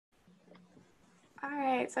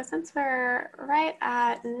right, so since we're right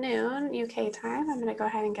at noon UK time, I'm going to go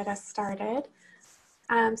ahead and get us started.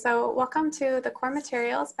 So welcome to the Core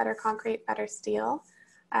Materials, Better Concrete, Better Steel.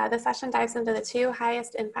 The session dives into the two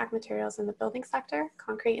highest impact materials in the building sector,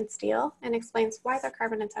 concrete and steel, and explains why they're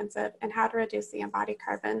carbon intensive and how to reduce the embodied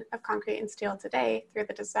carbon of concrete and steel today through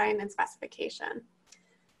the design and specification.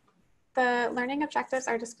 The learning objectives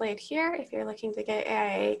are displayed here. If you're looking to get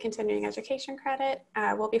AIA continuing education credit,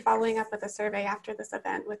 we'll be following up with a survey after this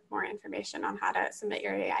event with more information on how to submit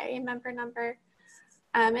your AIA member number.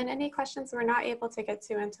 And any questions we're not able to get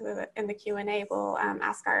to in the Q&A, we'll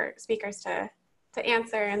ask our speakers to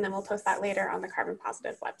answer, and then we'll post that later on the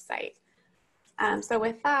CarbonPositive website. So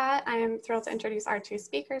with that, I am thrilled to introduce our two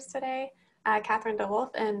speakers today, Catherine DeWolf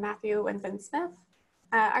and Matthew Wenban-Smith.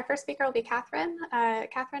 Our first speaker will be Catherine.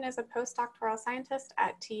 Catherine is a postdoctoral scientist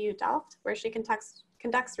at TU Delft, where she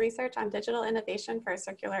conducts research on digital innovation for a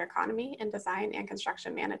circular economy in design and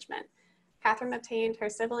construction management. Catherine obtained her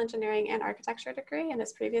civil engineering and architecture degree and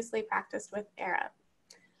has previously practiced with Arab.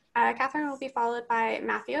 Catherine will be followed by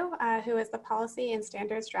Matthew, who is the Policy and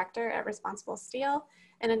Standards Director at Responsible Steel,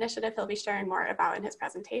 an initiative he'll be sharing more about in his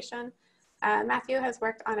presentation. Matthew has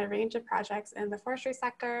worked on a range of projects in the forestry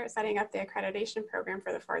sector, setting up the accreditation program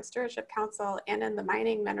for the Forest Stewardship Council, and in the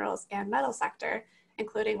mining, minerals, and metal sector,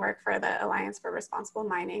 including work for the Alliance for Responsible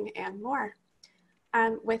Mining and more.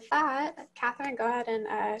 With that, Catherine, go ahead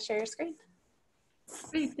and share your screen.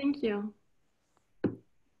 Great, thank you.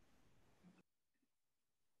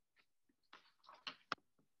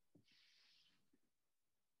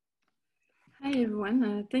 Hi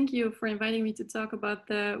everyone, thank you for inviting me to talk about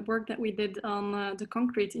the work that we did on the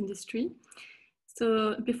concrete industry.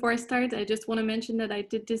 So before I start, I just want to mention that I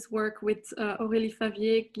did this work with Aurélie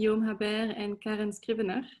Favier, Guillaume Habert, and Karen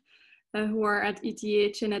Scrivener, who are at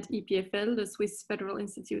ETH and at EPFL, the Swiss Federal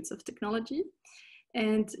Institutes of Technology.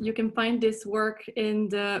 And you can find this work in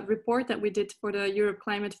the report that we did for the Europe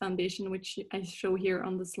Climate Foundation, which I show here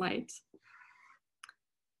on the slide.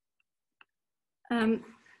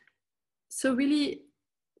 So really,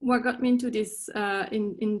 what got me into this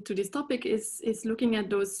into this topic is looking at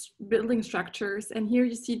those building structures. And here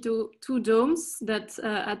you see two domes that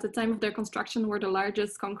at the time of their construction were the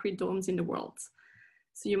largest concrete domes in the world.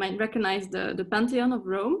 So you might recognize the Pantheon of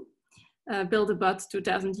Rome, built about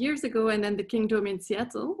 2,000 years ago, and then the King Dome in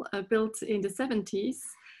Seattle, built in the 70s.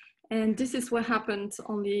 And this is what happened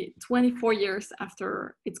only 24 years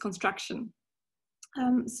after its construction.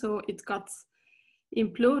 So it got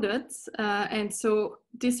imploded. And so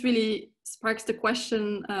this really sparks the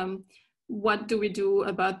question, what do we do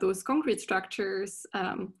about those concrete structures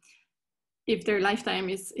if their lifetime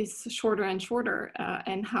is shorter and shorter,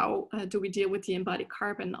 and how do we deal with the embodied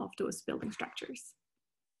carbon of those building structures?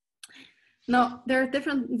 Now, there are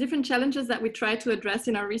different challenges that we try to address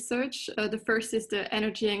in our research. The first is the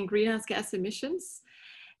energy and greenhouse gas emissions.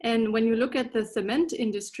 And when you look at the cement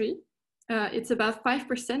industry, it's about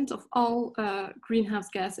 5% of all greenhouse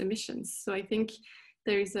gas emissions. So I think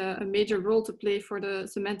there is a major role to play for the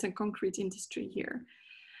cement and concrete industry here.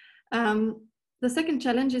 The second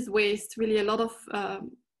challenge is waste. Really, a lot of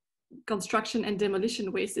construction and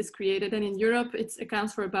demolition waste is created. And in Europe, it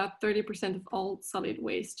accounts for about 30% of all solid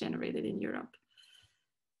waste generated in Europe.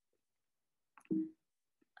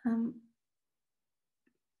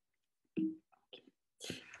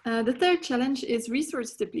 The third challenge is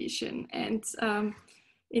resource depletion. And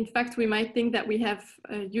in fact, we might think that we have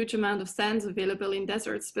a huge amount of sands available in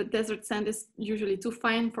deserts, but desert sand is usually too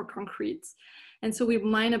fine for concrete. And so we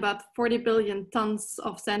mine about 40 billion tons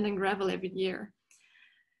of sand and gravel every year.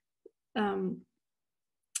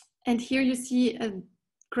 And here you see a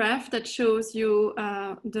graph that shows you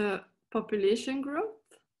the population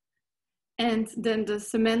growth and then the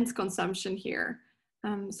cement consumption here.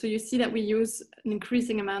 So you see that we use an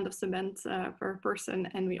increasing amount of cement per person,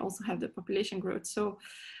 and we also have the population growth. So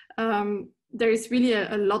there is really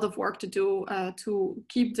a lot of work to do to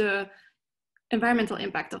keep the environmental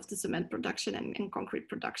impact of the cement production and concrete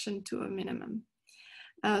production to a minimum.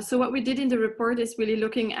 So what we did in the report is really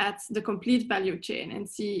looking at the complete value chain and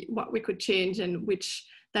see what we could change and which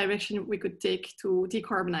direction we could take to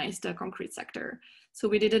decarbonize the concrete sector. So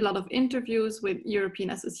we did a lot of interviews with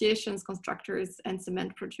European associations, constructors, and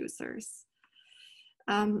cement producers.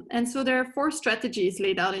 And so there are 4 strategies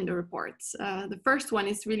laid out in the report. The first one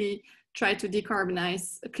is really try to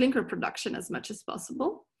decarbonize clinker production as much as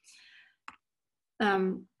possible.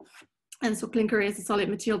 And so clinker is a solid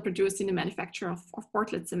material produced in the manufacture of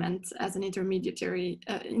Portland cement as an intermediary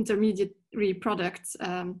product.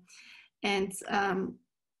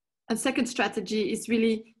 A second strategy is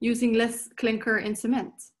really using less clinker in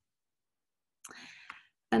cement.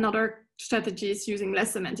 another strategy is using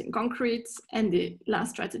less cement in concrete, and the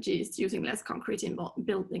last strategy is using less concrete in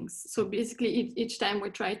buildings. So basically each time we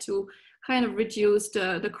try to kind of reduce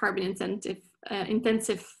the carbon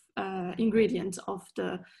intensive ingredient of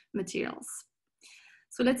the materials.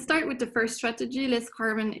 So let's start with the first strategy, less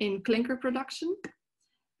carbon in clinker production.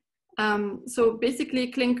 So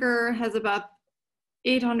basically clinker has about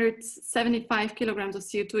 875 kilograms of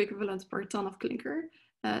CO2 equivalent per ton of clinker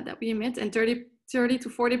that we emit, and 30 to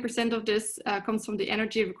 40% of this comes from the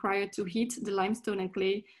energy required to heat the limestone and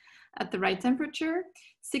clay at the right temperature.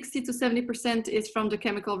 60 to 70% is from the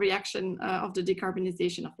chemical reaction of the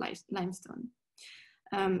decarbonization of limestone.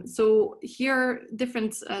 So here are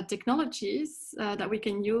different technologies that we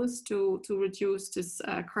can use to reduce this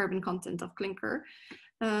carbon content of clinker.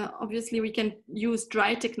 Obviously, we can use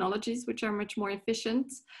dry technologies, which are much more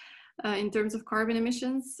efficient in terms of carbon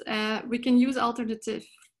emissions. We can use alternative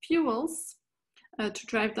fuels to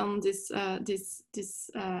drive down this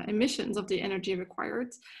emissions of the energy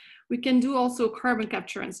required. We can do also carbon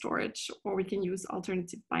capture and storage, or we can use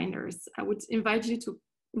alternative binders. I would invite you to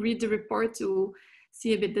read the report to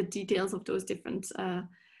see a bit the details of those different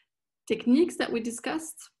techniques that we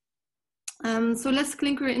discussed. So less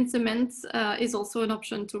clinker in cement is also an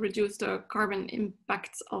option to reduce the carbon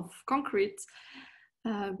impact of concrete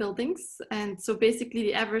buildings. And so basically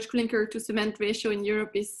the average clinker to cement ratio in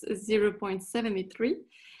Europe is 0.73.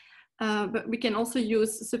 But we can also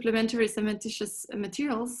use supplementary cementitious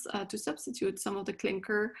materials to substitute some of the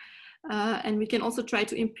clinker. And we can also try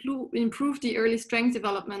to improve the early strength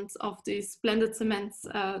development of these blended cements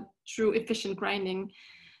through efficient grinding.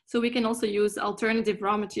 So we can also use alternative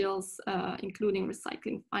raw materials, including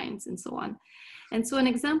recycling fines and so on. And so an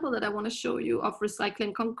example that I want to show you of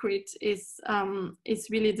recycling concrete is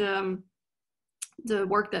really the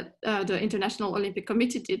work that the International Olympic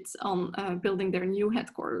Committee did on building their new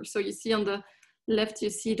headquarters. So you see on the left, you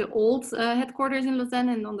see the old headquarters in Lausanne,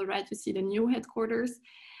 and on the right, you see the new headquarters.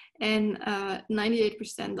 And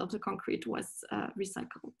 98% of the concrete was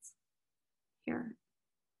recycled here.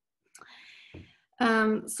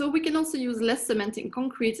 So we can also use less cement in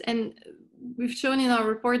concrete, and we've shown in our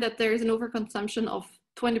report that there is an overconsumption of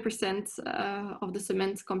 20% of the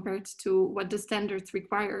cement compared to what the standard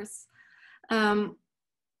requires. And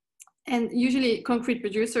usually concrete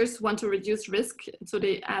producers want to reduce risk, so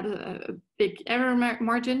they add a big error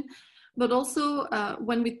margin. But also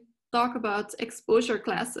when we talk about exposure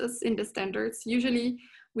classes in the standards, usually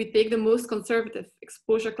we take the most conservative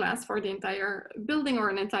exposure class for the entire building or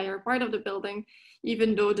an entire part of the building,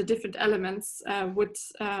 even though the different elements would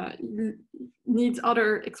need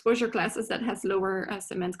other exposure classes that has lower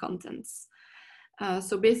cement contents.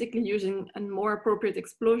 So basically using a more appropriate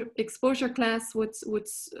exposure class would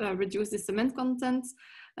reduce the cement content.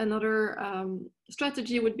 Another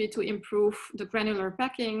strategy would be to improve the granular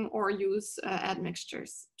packing or use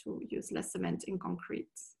admixtures to use less cement in concrete.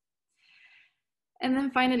 And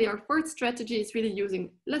then finally, our fourth strategy is really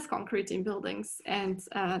using less concrete in buildings. And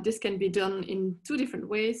this can be done in two different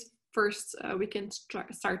ways. First, we can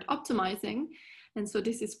start optimizing. And so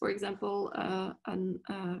this is, for example, a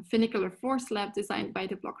funicular floor slab designed by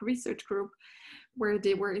the Block Research Group, where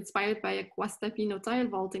they were inspired by a Quastapino tile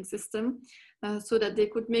vaulting system so that they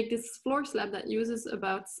could make this floor slab that uses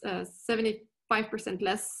about 75%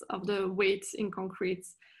 less of the weight in concrete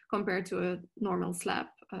compared to a normal slab,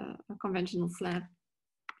 a conventional slab.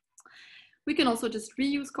 We can also just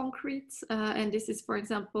reuse concrete. And this is, for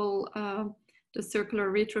example, the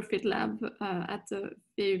circular retrofit lab at the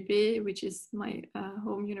VUB, which is my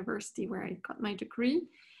home university where I got my degree.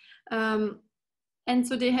 And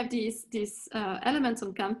so they have these elements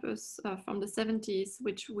on campus from the 70s,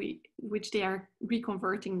 which they are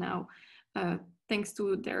reconverting now, thanks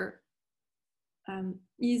to their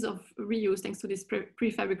ease of reuse, thanks to these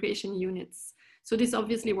prefabrication units. So this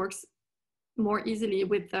obviously works more easily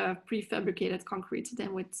with prefabricated concrete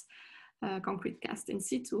than with concrete cast in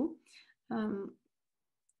situ.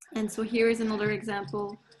 And so here is another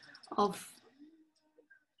example of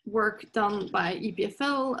work done by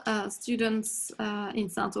EPFL students in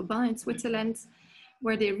Saint-Aubin in Switzerland,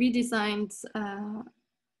 where they redesigned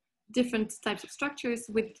different types of structures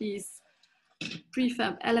with these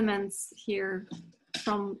prefab elements here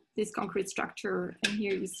from this concrete structure. And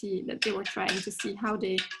here you see that they were trying to see how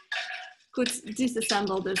they could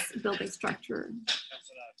disassemble this building structure.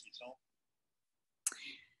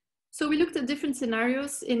 So we looked at different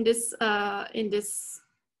scenarios in this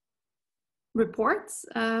report.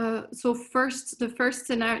 So the first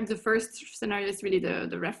scenario is really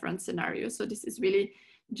the reference scenario. So this is really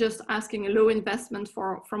just asking a low investment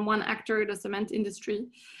from one actor, the cement industry,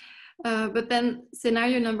 But then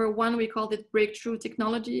scenario number 1, we called it breakthrough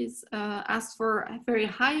technologies, asked for a very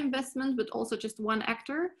high investment, but also just one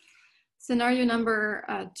actor. Scenario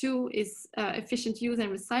number 2 is efficient use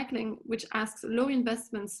and recycling, which asks low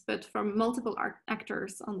investments, but from multiple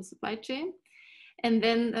actors on the supply chain. And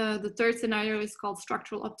then the third scenario is called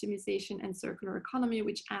structural optimization and circular economy,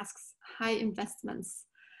 which asks high investments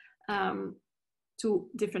to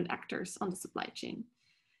different actors on the supply chain.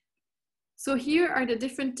 So here are the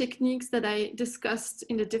different techniques that I discussed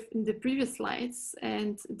in the previous slides,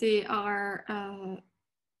 and they are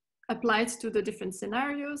applied to the different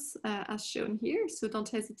scenarios as shown here. So don't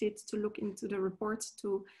hesitate to look into the report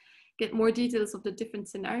to get more details of the different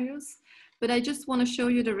scenarios. But I just want to show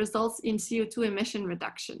you the results in CO2 emission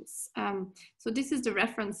reductions. So this is the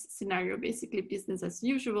reference scenario, basically business as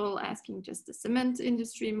usual, asking just the cement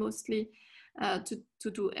industry mostly to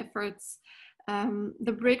do efforts.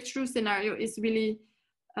 The breakthrough scenario is really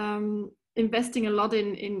investing a lot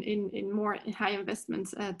in more high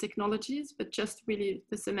investment technologies, but just really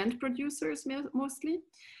the cement producers mostly.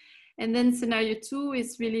 And then scenario 2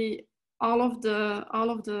 is really all of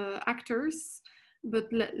the actors, but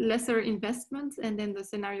lesser investment. And then the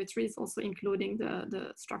scenario 3 is also including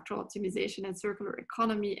the structural optimization and circular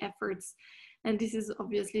economy efforts. And this is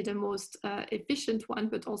obviously the most efficient one,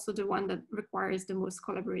 but also the one that requires the most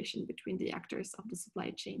collaboration between the actors of the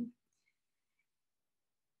supply chain.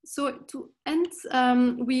 So to end,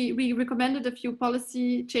 we recommended a few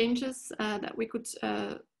policy changes that we could,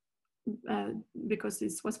 because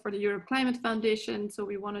this was for the Europe Climate Foundation, so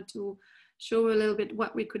we wanted to show a little bit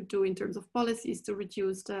what we could do in terms of policies to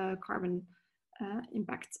reduce the carbon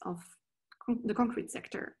impacts of the concrete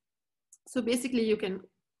sector. So basically you can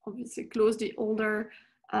obviously close the older,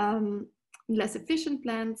 less efficient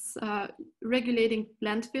plants. Regulating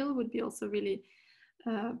landfill would be also really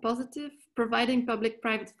positive. Providing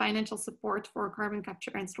public-private financial support for carbon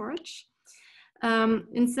capture and storage.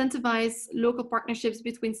 Incentivize local partnerships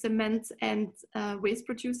between cement and waste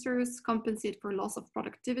producers. Compensate for loss of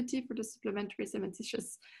productivity for the supplementary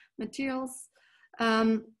cementitious materials.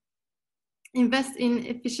 Invest in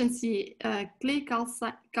efficiency clay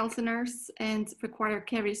calciners and require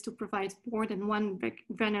carriers to provide more than one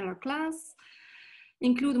granular class.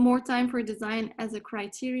 Include more time for design as a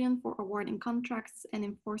criterion for awarding contracts and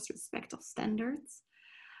enforce respect of standards.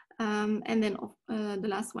 And then the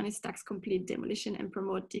last one is tax complete demolition and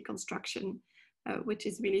promote deconstruction, which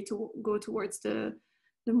is really to go towards the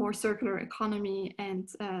more circular economy and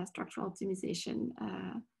structural optimization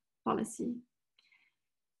policy.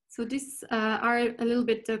 So these are a little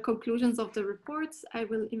bit the conclusions of the report. I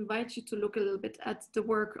will invite you to look a little bit at the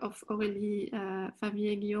work of Aurélie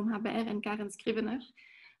Favier, Guillaume Habert, and Karen Scrivener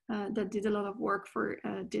that did a lot of work for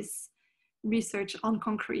this research on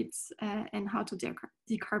concrete and how to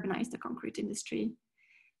decarbonize the concrete industry.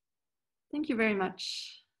 Thank you very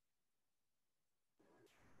much.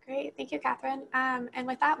 Great, thank you, Catherine. And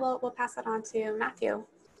with that, we'll pass it on to Matthew.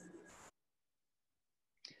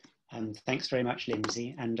 Thanks very much,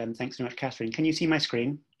 Lindsay, and thanks very much, Catherine. Can you see my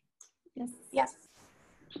screen? Yes. Yes.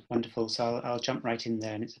 Wonderful. So I'll jump right in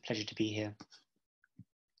there, and it's a pleasure to be here.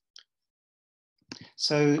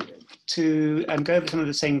 So to go over some of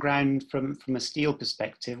the same ground from a steel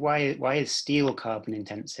perspective, why is steel carbon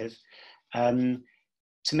intensive? To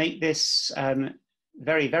make this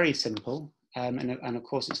very, very simple, and of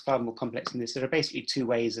course it's far more complex than this, there are basically two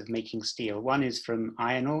ways of making steel. One is from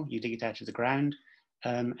iron ore, you dig it out of the ground,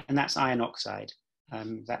 and that's iron oxide.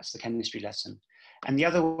 That's the chemistry lesson. And the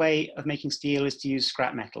other way of making steel is to use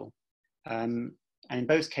scrap metal. And in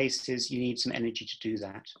both cases, you need some energy to do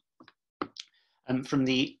that. From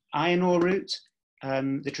the iron ore route,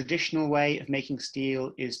 the traditional way of making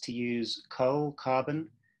steel is to use coal, carbon,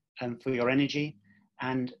 for your energy.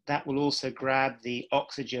 And that will also grab the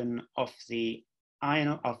oxygen off the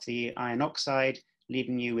iron oxide,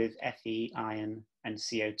 leaving you with Fe, iron, and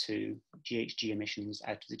CO2, GHG emissions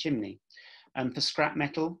out of the chimney. For scrap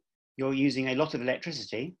metal, you're using a lot of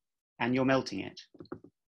electricity and you're melting it.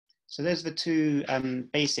 So those are the two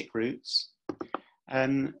basic routes.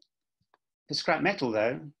 For scrap metal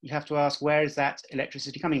though, you have to ask, where is that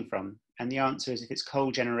electricity coming from? And the answer is, if it's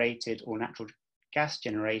coal generated or natural gas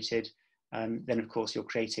generated, then of course you're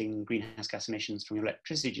creating greenhouse gas emissions from your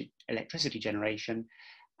electricity generation.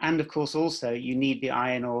 And of course also you need the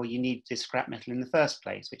iron ore, you need the scrap metal in the first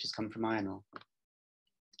place, which has come from iron ore.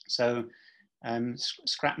 So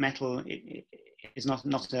scrap metal is not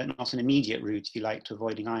an immediate route, if you like, to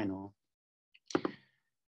avoiding iron ore.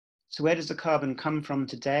 So where does the carbon come from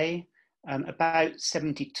today? About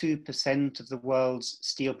 72% of the world's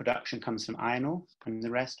steel production comes from iron ore, and the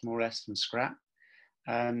rest more or less from scrap.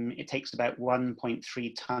 it takes about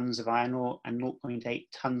 1.3 tons of iron ore and 0.8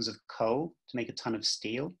 tons of coal to make a ton of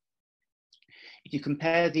steel. If you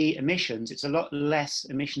compare the emissions, it's a lot less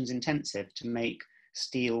emissions intensive to make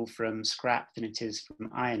steel from scrap than it is from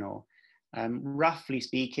iron ore. Roughly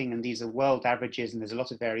speaking, and these are world averages and there's a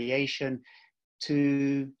lot of variation,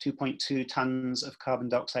 2.2 tons of carbon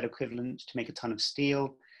dioxide equivalent to make a ton of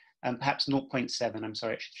steel, and perhaps 0.7, I'm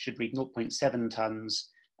sorry, I should read 0.7 tons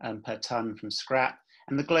per ton from scrap,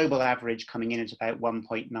 and the global average coming in at about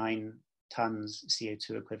 1.9 tons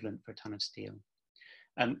CO2 equivalent per ton of steel.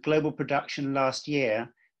 Global production last year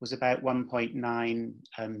was about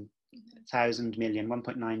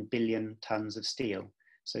 1.9 billion tons of steel,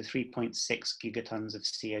 so 3.6 gigatons of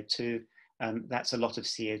CO2. That's a lot of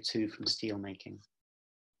CO2 from steel making.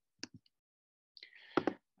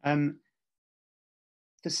 The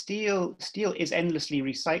steel is endlessly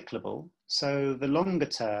recyclable, so the longer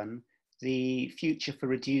term, the future for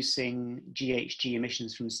reducing GHG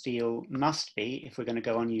emissions from steel must be, if we're going to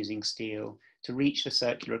go on using steel, to reach the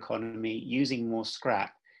circular economy using more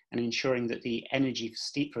scrap and ensuring that the energy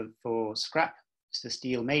for scrap, the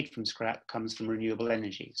steel made from scrap, comes from renewable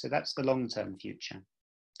energy. So that's the long-term future.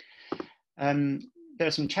 There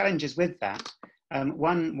are some challenges with that.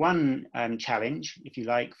 One challenge, if you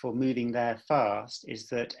like, for moving there fast is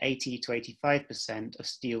that 80 to 85% of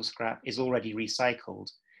steel scrap is already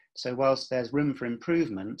recycled. So whilst there's room for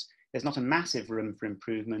improvement, there's not a massive room for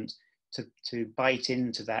improvement to bite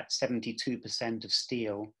into that 72% of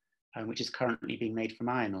steel, which is currently being made from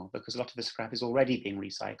iron ore, because a lot of the scrap is already being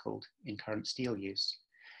recycled in current steel use.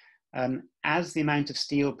 As the amount of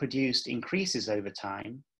steel produced increases over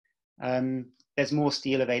time, there's more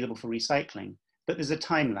steel available for recycling, but there's a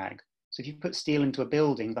time lag. So if you put steel into a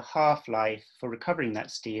building, the half-life for recovering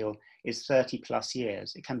that steel is 30 plus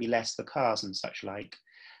years. It can be less for cars and such like.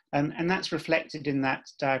 And that's reflected in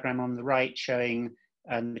that diagram on the right showing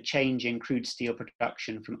the change in crude steel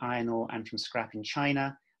production from iron ore and from scrap in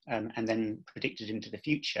China, and then predicted into the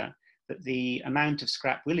future, that the amount of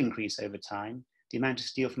scrap will increase over time, the amount of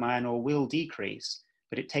steel from iron ore will decrease,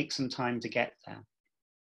 but it takes some time to get there.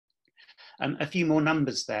 A few more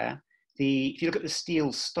numbers there. If you look at the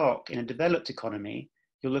steel stock in a developed economy,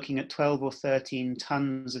 you're looking at 12 or 13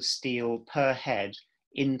 tons of steel per head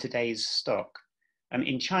in today's stock.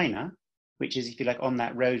 In China, which is, if you like, on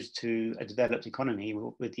that road to a developed economy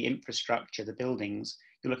with the infrastructure, the buildings,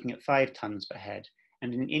 you're looking at 5 tons per head.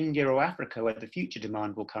 And in India or Africa, where the future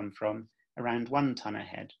demand will come from, around 1 ton a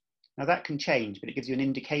head. Now that can change, but it gives you an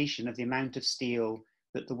indication of the amount of steel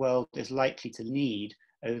that the world is likely to need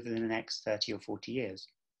over the next 30 or 40 years.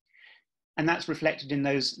 And that's reflected in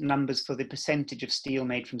those numbers for the percentage of steel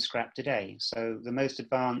made from scrap today. So the most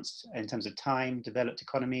advanced in terms of time, developed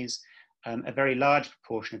economies, a very large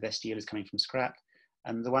proportion of their steel is coming from scrap.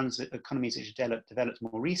 And the economies which have developed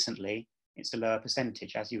more recently, it's a lower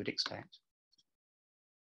percentage, as you would expect.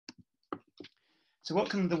 So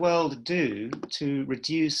what can the world do to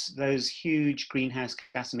reduce those huge greenhouse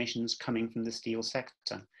gas emissions coming from the steel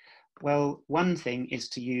sector? Well, one thing is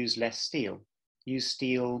to use less steel, use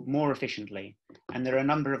steel more efficiently. And there are a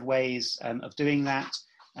number of ways of doing that,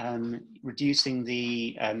 reducing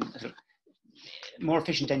the more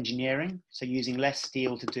efficient engineering, so using less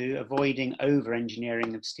steel to do, avoiding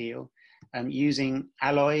over-engineering of steel, using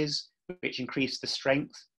alloys which increase the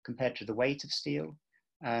strength compared to the weight of steel,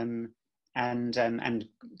 and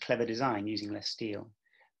clever design using less steel.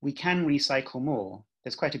 We can recycle more.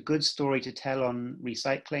 There's quite a good story to tell on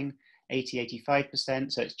recycling,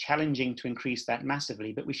 80–85%, so it's challenging to increase that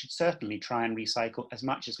massively, but we should certainly try and recycle as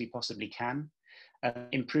much as we possibly can,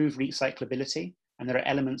 improve recyclability, and there are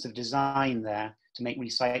elements of design there to make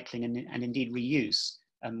recycling and indeed reuse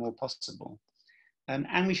more possible.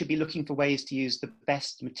 And we should be looking for ways to use the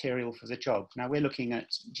best material for the job. Now we're looking at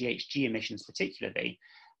GHG emissions particularly,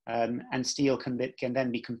 and steel can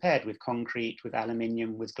then be compared with concrete, with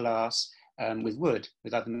aluminium, with glass, with wood,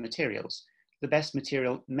 with other materials. The best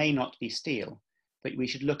material may not be steel, but we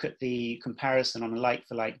should look at the comparison on a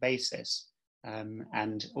like-for-like basis,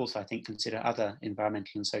 and also I think consider other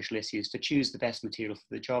environmental and social issues to choose the best material for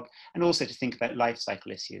the job, and also to think about life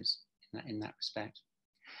cycle issues in that respect.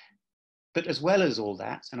 But as well as all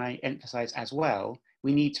that, and I emphasize as well,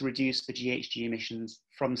 we need to reduce the GHG emissions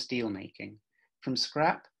from steel making. From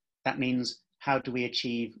scrap, that means how do we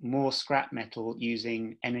achieve more scrap metal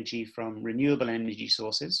using energy from renewable energy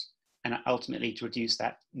sources, and ultimately to reduce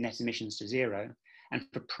that net emissions to zero. And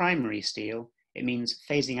for primary steel, it means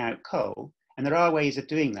phasing out coal. And there are ways of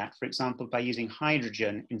doing that, for example, by using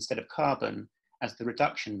hydrogen instead of carbon as the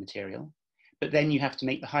reduction material. But then you have to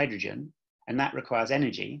make the hydrogen, and that requires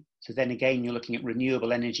energy. So then again, you're looking at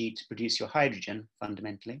renewable energy to produce your hydrogen,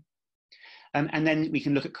 fundamentally. And then we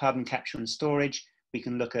can look at carbon capture and storage. We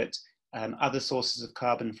can look at other sources of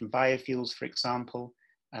carbon from biofuels, for example,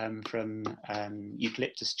 from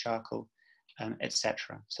eucalyptus charcoal,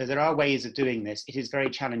 etc. So there are ways of doing this. It is very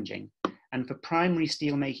challenging. And for primary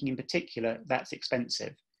steel making in particular, that's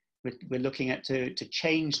expensive. We're looking at to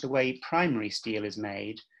change the way primary steel is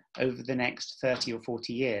made over the next 30 or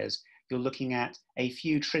 40 years. You're looking at a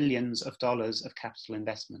few trillions of dollars of capital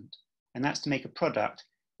investment. And that's to make a product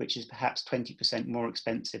which is perhaps 20% more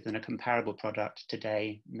expensive than a comparable product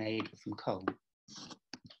today made from coal.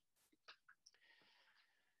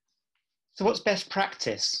 So what's best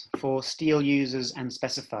practice for steel users and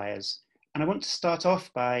specifiers? And I want to start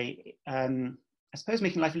off by, I suppose,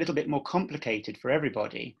 making life a little bit more complicated for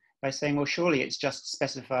everybody by saying, well, surely it's just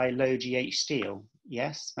specify low GH steel.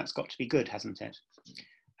 Yes, that's got to be good, hasn't it?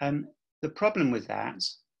 The problem with that,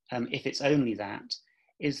 if it's only that,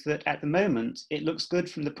 is that at the moment, it looks good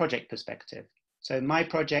from the project perspective. So my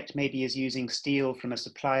project maybe is using steel from a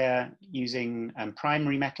supplier using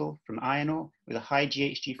primary metal from iron ore with a high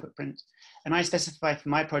GHG footprint. And I specify for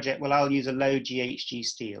my project, well, I'll use a low GHG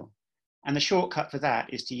steel. And the shortcut for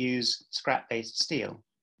that is to use scrap-based steel.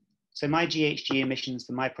 So my GHG emissions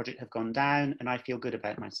for my project have gone down and I feel good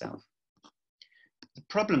about myself. The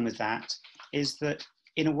problem with that is that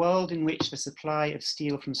in a world in which the supply of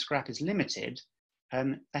steel from scrap is limited,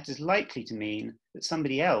 that is likely to mean that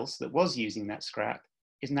somebody else that was using that scrap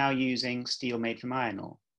is now using steel made from iron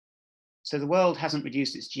ore. So the world hasn't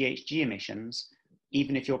reduced its GHG emissions,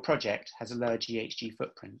 even if your project has a lower GHG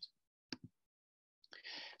footprint.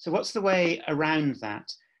 So what's the way around that?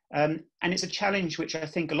 And it's a challenge which I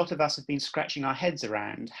think a lot of us have been scratching our heads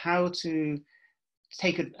around, how to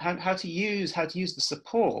use the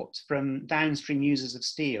support from downstream users of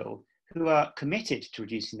steel who are committed to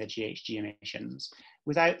reducing their GHG emissions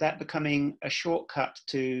without that becoming a shortcut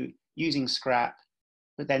to using scrap,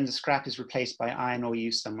 but then the scrap is replaced by iron ore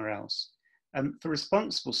used somewhere else. For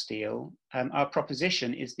responsible steel, our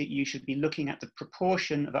proposition is that you should be looking at the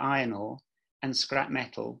proportion of iron ore and scrap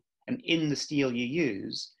metal and in the steel you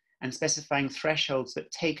use and specifying thresholds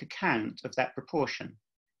that take account of that proportion.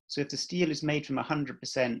 So if the steel is made from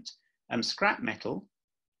 100% scrap metal,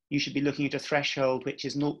 you should be looking at a threshold which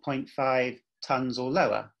is 0.5 tons or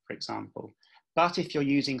lower, for example. But if you're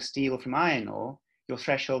using steel from iron ore, your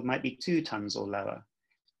threshold might be 2 tons or lower.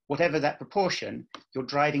 Whatever that proportion, you're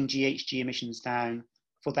driving GHG emissions down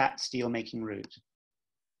for that steel making route.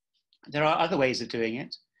 There are other ways of doing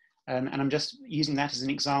it, and I'm just using that as an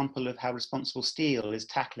example of how responsible steel is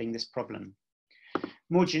tackling this problem.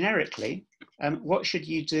 More generically, what should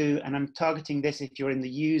you do? And I'm targeting this if you're in the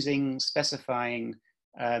using, specifying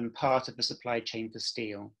part of the supply chain for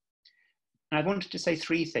steel. And I wanted to say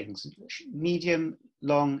 3 things: medium,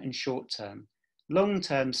 long, and short term. Long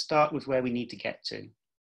term, start with where we need to get to.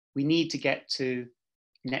 We need to get to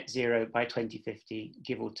net zero by 2050,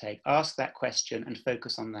 give or take. Ask that question and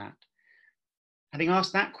focus on that. Having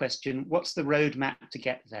asked that question, what's the roadmap to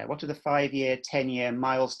get there? What are the 5-year, 10-year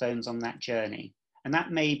milestones on that journey? And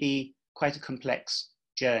that may be quite a complex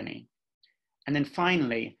journey. And then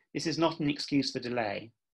finally, this is not an excuse for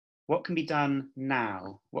delay. What can be done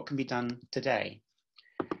now? What can be done today?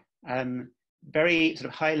 Very sort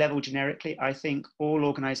of high level generically, I think all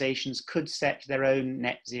organizations could set their own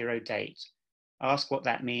net zero date. Ask what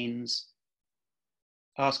that means,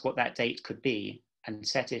 ask what that date could be, and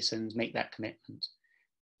set it and make that commitment.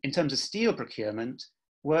 In terms of steel procurement,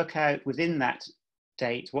 work out within that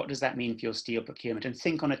date, what does that mean for your steel procurement, and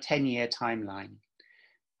think on a 10-year timeline.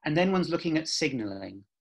 And then one's looking at signaling.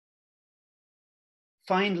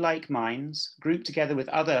 Find like minds, group together with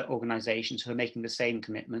other organizations who are making the same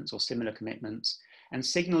commitments or similar commitments, and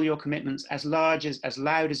signal your commitments as loud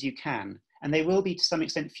as you can. And they will be to some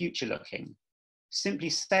extent future looking. Simply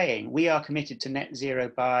saying we are committed to net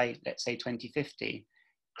zero by, let's say, 2050,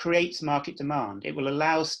 creates market demand. It will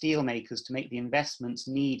allow steel makers to make the investments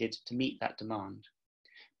needed to meet that demand.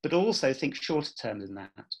 But also think shorter term than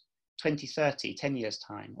that, 2030, 10 years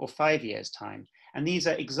time, or 5 years time. And these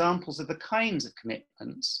are examples of the kinds of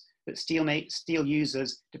commitments that steel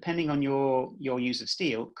users, depending on your use of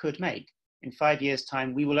steel, could make. In 5 years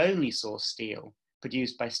time, we will only source steel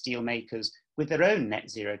produced by steel makers with their own net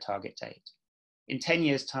zero target date. In 10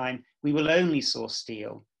 years time, we will only source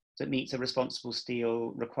steel that meets a responsible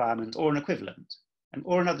steel requirement or an equivalent,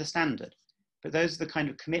 or another standard. But those are the kind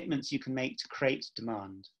of commitments you can make to create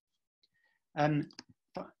demand.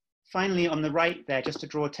 Finally, on the right there, just to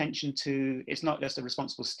draw attention to, it's not just a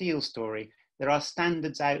responsible steel story. There are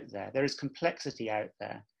standards out there. There is complexity out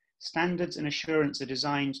there. Standards and assurance are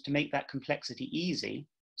designed to make that complexity easy,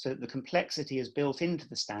 so that the complexity is built into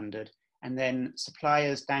the standard, and then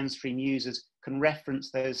suppliers, downstream users can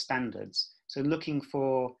reference those standards. So looking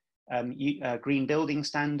for green building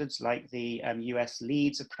standards like the US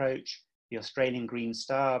LEEDs approach, the Australian Green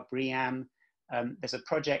Star, BREEAM. There's a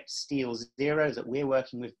project, Steel Zero, that we're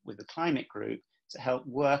working with the climate group to help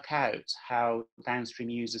work out how downstream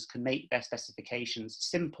users can make their specifications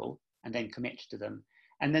simple and then commit to them.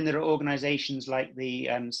 And then there are organizations like the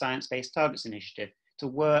Science-Based Targets Initiative to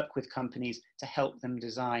work with companies to help them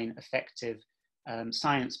design effective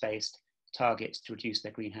science-based targets to reduce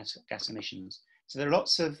their greenhouse gas emissions. So there are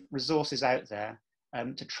lots of resources out there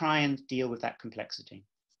to try and deal with that complexity.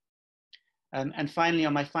 And finally,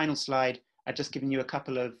 on my final slide, I've just given you a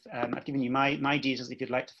couple of, I've given you my details if you'd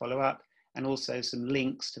like to follow up, and also some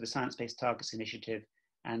links to the Science-Based Targets Initiative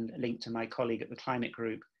and a link to my colleague at the Climate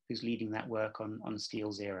Group who's leading that work on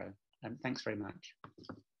Steel Zero. Thanks very much.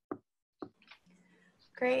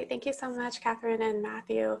 Great, thank you so much, Catherine and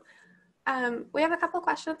Matthew. We have a couple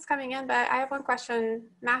questions coming in, but I have one question,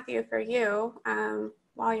 Matthew, for you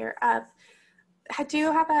while you're up. Do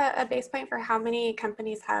you have a base point for how many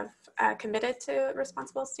companies have committed to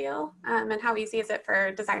responsible steel, and how easy is it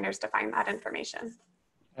for designers to find that information?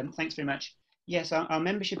 Thanks very much. Yes, our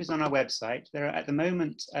membership is on our website. There are at the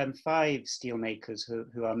moment 5 steel makers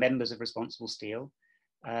who are members of Responsible Steel: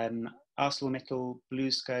 ArcelorMittal,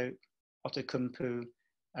 BlueScope, Outokumpu,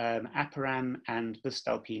 Aperam, and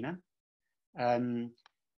Voestalpine. And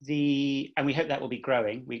we hope that will be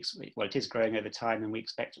growing. Well, it is growing over time, and we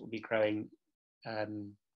expect it will be growing.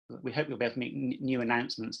 We hope we'll be able to make new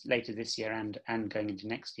announcements later this year and going into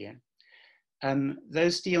next year.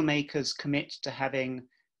 Those steel makers commit to having,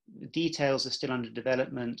 details are still under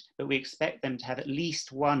development, but we expect them to have at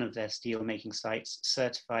least one of their steel making sites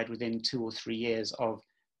certified within 2 or 3 years of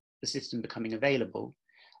the system becoming available.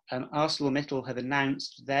 ArcelorMittal have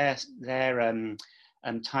announced their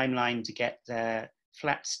timeline to get their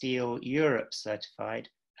Flat Steel Europe certified,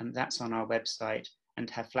 and that's on our website, and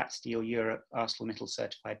have Flat Steel Europe ArcelorMittal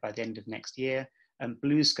certified by the end of next year. And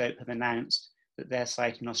BlueScope have announced that their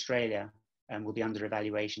site in Australia will be under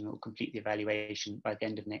evaluation, will complete the evaluation by the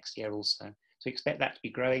end of next year also. So we expect that to be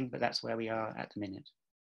growing, but that's where we are at the minute.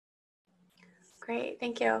 Great,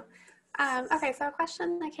 thank you. Okay, so a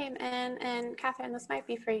question that came in, and Catherine, this might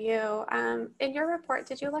be for you. In your report,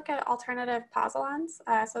 did you look at alternative pozzolans?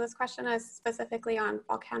 So this question is specifically on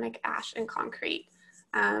volcanic ash in concrete.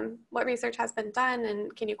 What research has been done,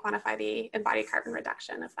 and can you quantify the embodied carbon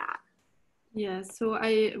reduction of that? Yeah, so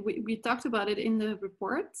we talked about it in the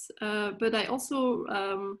report, but I also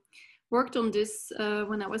worked on this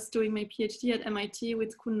when I was doing my PhD at MIT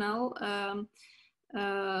with Kunal.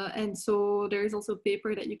 And so there is also a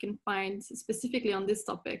paper that you can find specifically on this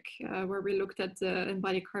topic, where we looked at the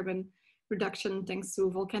embodied carbon reduction thanks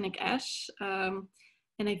to volcanic ash.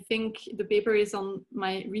 And I think the paper is on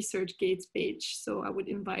my ResearchGate page. So I would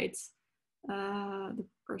invite the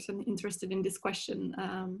person interested in this question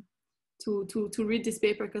to read this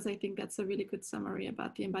paper, because I think that's a really good summary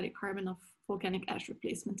about the embodied carbon of volcanic ash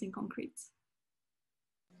replacement in concrete.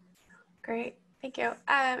 Great, thank you.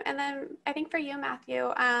 And then I think for you,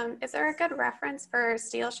 Matthew, is there a good reference for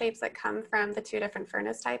steel shapes that come from the 2 different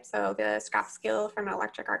furnace types? So the scrap steel from an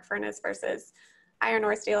electric arc furnace versus iron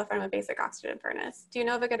ore steel from a basic oxygen furnace. Do you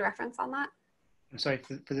know of a good reference on that? I'm sorry,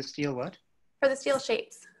 for the steel what? For the steel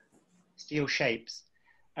shapes. Steel shapes.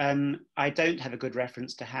 I don't have a good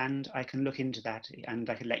reference to hand. I can look into that, and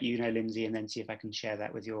I can let you know, Lindsay, and then see if I can share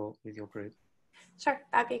that with your group. Sure,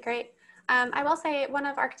 that'd be great. I will say one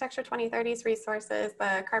of Architecture 2030's resources,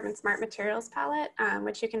 the Carbon Smart Materials Palette,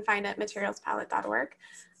 which you can find at materialspalette.org.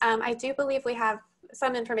 I do believe we have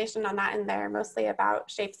some information on that in there, mostly about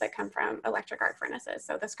shapes that come from electric arc furnaces,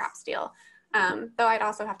 so the scrap steel. Though I'd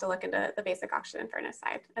also have to look into the basic oxygen furnace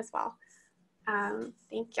side as well.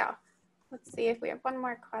 Thank you. Let's see if we have one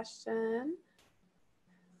more question.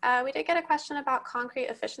 We did get a question about concrete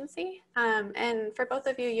efficiency. And for both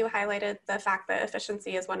of you, you highlighted the fact that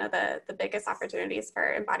efficiency is one of the biggest opportunities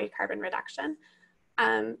for embodied carbon reduction.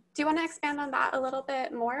 Do you want to expand on that a little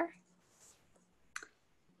bit more?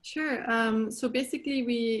 Sure. So basically,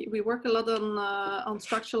 we work a lot on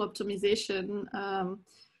structural optimization,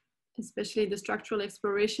 especially the structural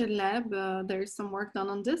exploration lab. There is some work done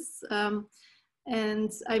on this.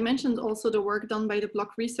 And I mentioned also the work done by the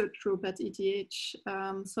Block Research Group at ETH.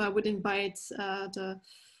 So I would invite the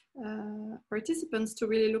participants to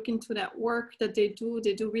really look into that work that they do.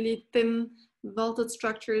 They do really thin vaulted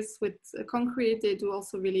structures with concrete. They do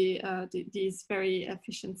also really these very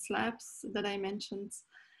efficient slabs that I mentioned.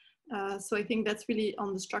 So I think that's really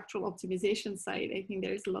on the structural optimization side. I think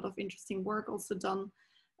there's a lot of interesting work also done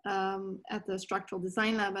at the structural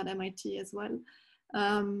design lab at MIT as well.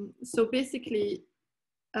 So basically,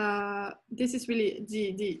 this is really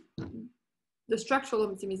the structural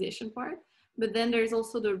optimization part, but then there's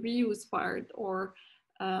also the reuse part, or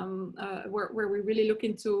where we really look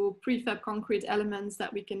into prefab concrete elements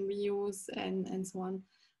that we can reuse and so on,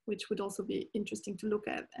 which would also be interesting to look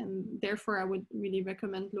at. And therefore, I would really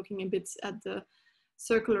recommend looking a bit at the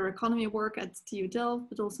circular economy work at TU Delft,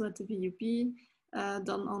 but also at the VUB,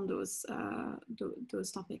 done on those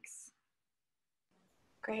topics.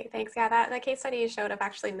 Great, thanks. Yeah, that the case study you showed of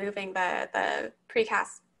actually moving the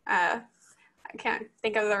precast, I can't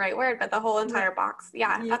think of the right word, but the whole entire box.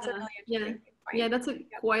 Yeah, that's a really interesting point. Yeah, that's a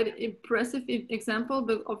quite impressive example,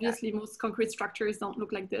 but obviously most concrete structures don't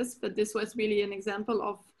look like this, but this was really an example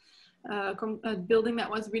of a building that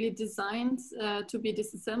was really designed to be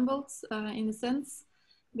disassembled in a sense,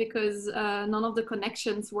 because none of the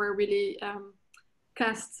connections were really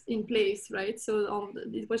cast in place, right? So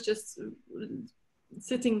it was just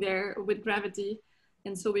sitting there with gravity,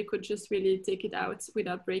 and so we could just really take it out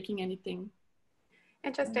without breaking anything.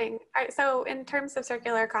 Interesting. All right, so in terms of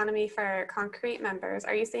circular economy for concrete members,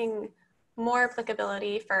 are you seeing more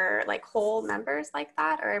applicability for like whole members like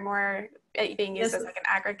that, or more being used as like an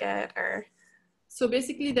aggregate? Or so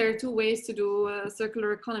basically there are two ways to do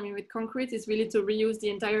circular economy with concrete. Is really to reuse the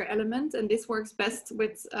entire element, and this works best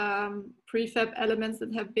with prefab elements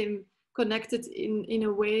that have been connected in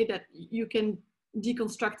a way that you can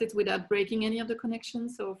deconstruct it without breaking any of the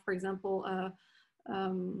connections. So for example,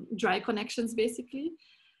 dry connections basically.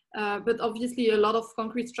 But obviously a lot of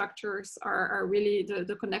concrete structures are really,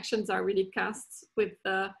 the connections are really cast with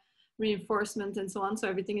reinforcement and so on. So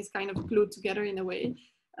everything is kind of glued together in a way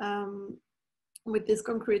with this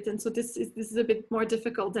concrete. And so this is a bit more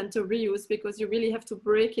difficult than to reuse, because you really have to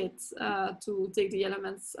break it to take the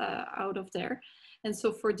elements out of there. And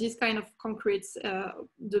so for these kind of concretes,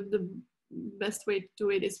 the best way to do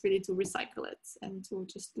it is really to recycle it and to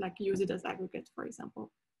just like use it as aggregate, for example.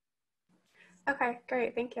 Okay,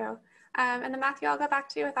 great, thank you. And then Matthew, I'll go back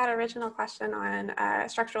to you with that original question on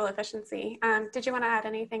structural efficiency. Did you want to add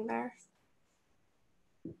anything there?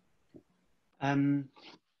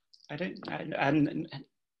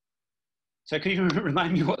 So could you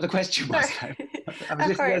remind me what the question was? Sure. I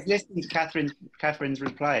was listening to Catherine's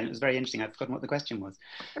reply, and it was very interesting. I've forgotten what the question was.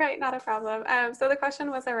 Right, not a problem. So the question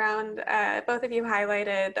was around, both of you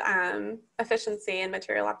highlighted efficiency and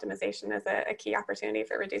material optimization as a key opportunity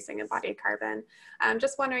for reducing embodied carbon.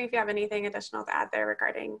 Just wondering if you have anything additional to add there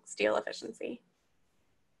regarding steel efficiency.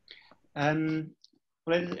 Well,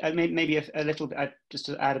 maybe a little bit, just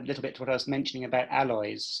to add a little bit to what I was mentioning about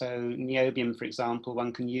alloys. So niobium, for example,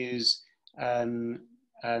 one can use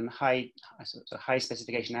high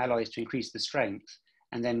specification alloys to increase the strength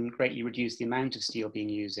and then greatly reduce the amount of steel being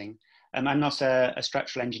using. I'm not a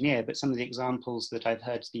structural engineer, but some of the examples that I've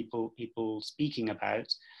heard people speaking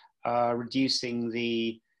about are reducing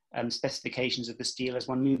the specifications of the steel as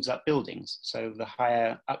one moves up buildings. So the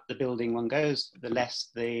higher up the building one goes, the less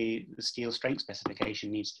the steel strength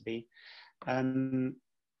specification needs to be.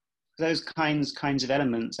 Those kinds of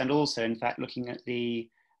elements, and also in fact looking at the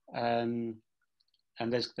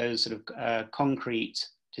and those sort of concrete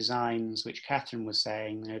designs which Catherine was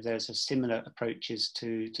saying, there's a similar approaches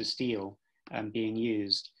to steel being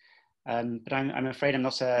used. But I'm afraid I'm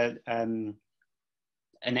not an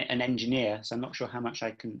engineer, so I'm not sure how much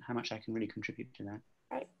I can really contribute to that.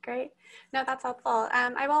 Right, great. No, that's helpful.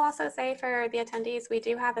 I will also say for the attendees, we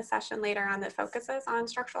do have a session later on that focuses on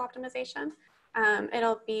structural optimization.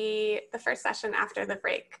 It'll be the first session after the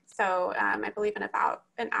break. So I believe in about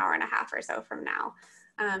an hour and a half or so from now.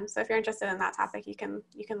 So if you're interested in that topic, you can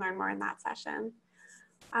learn more in that session.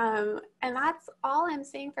 And that's all I'm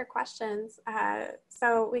seeing for questions.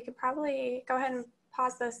 So we could probably go ahead and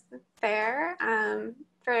pause this there.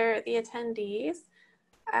 For the attendees,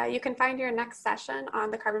 you can find your next session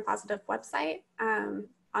on the CarbonPositive website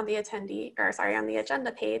on the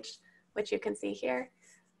agenda page, which you can see here.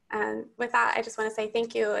 And with that, I just want to say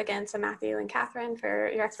thank you again to Matthew and Catherine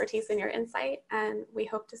for your expertise and your insight, and we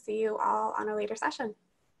hope to see you all on a later session.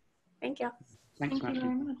 Thank you. Thanks, Thank you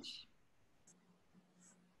very much.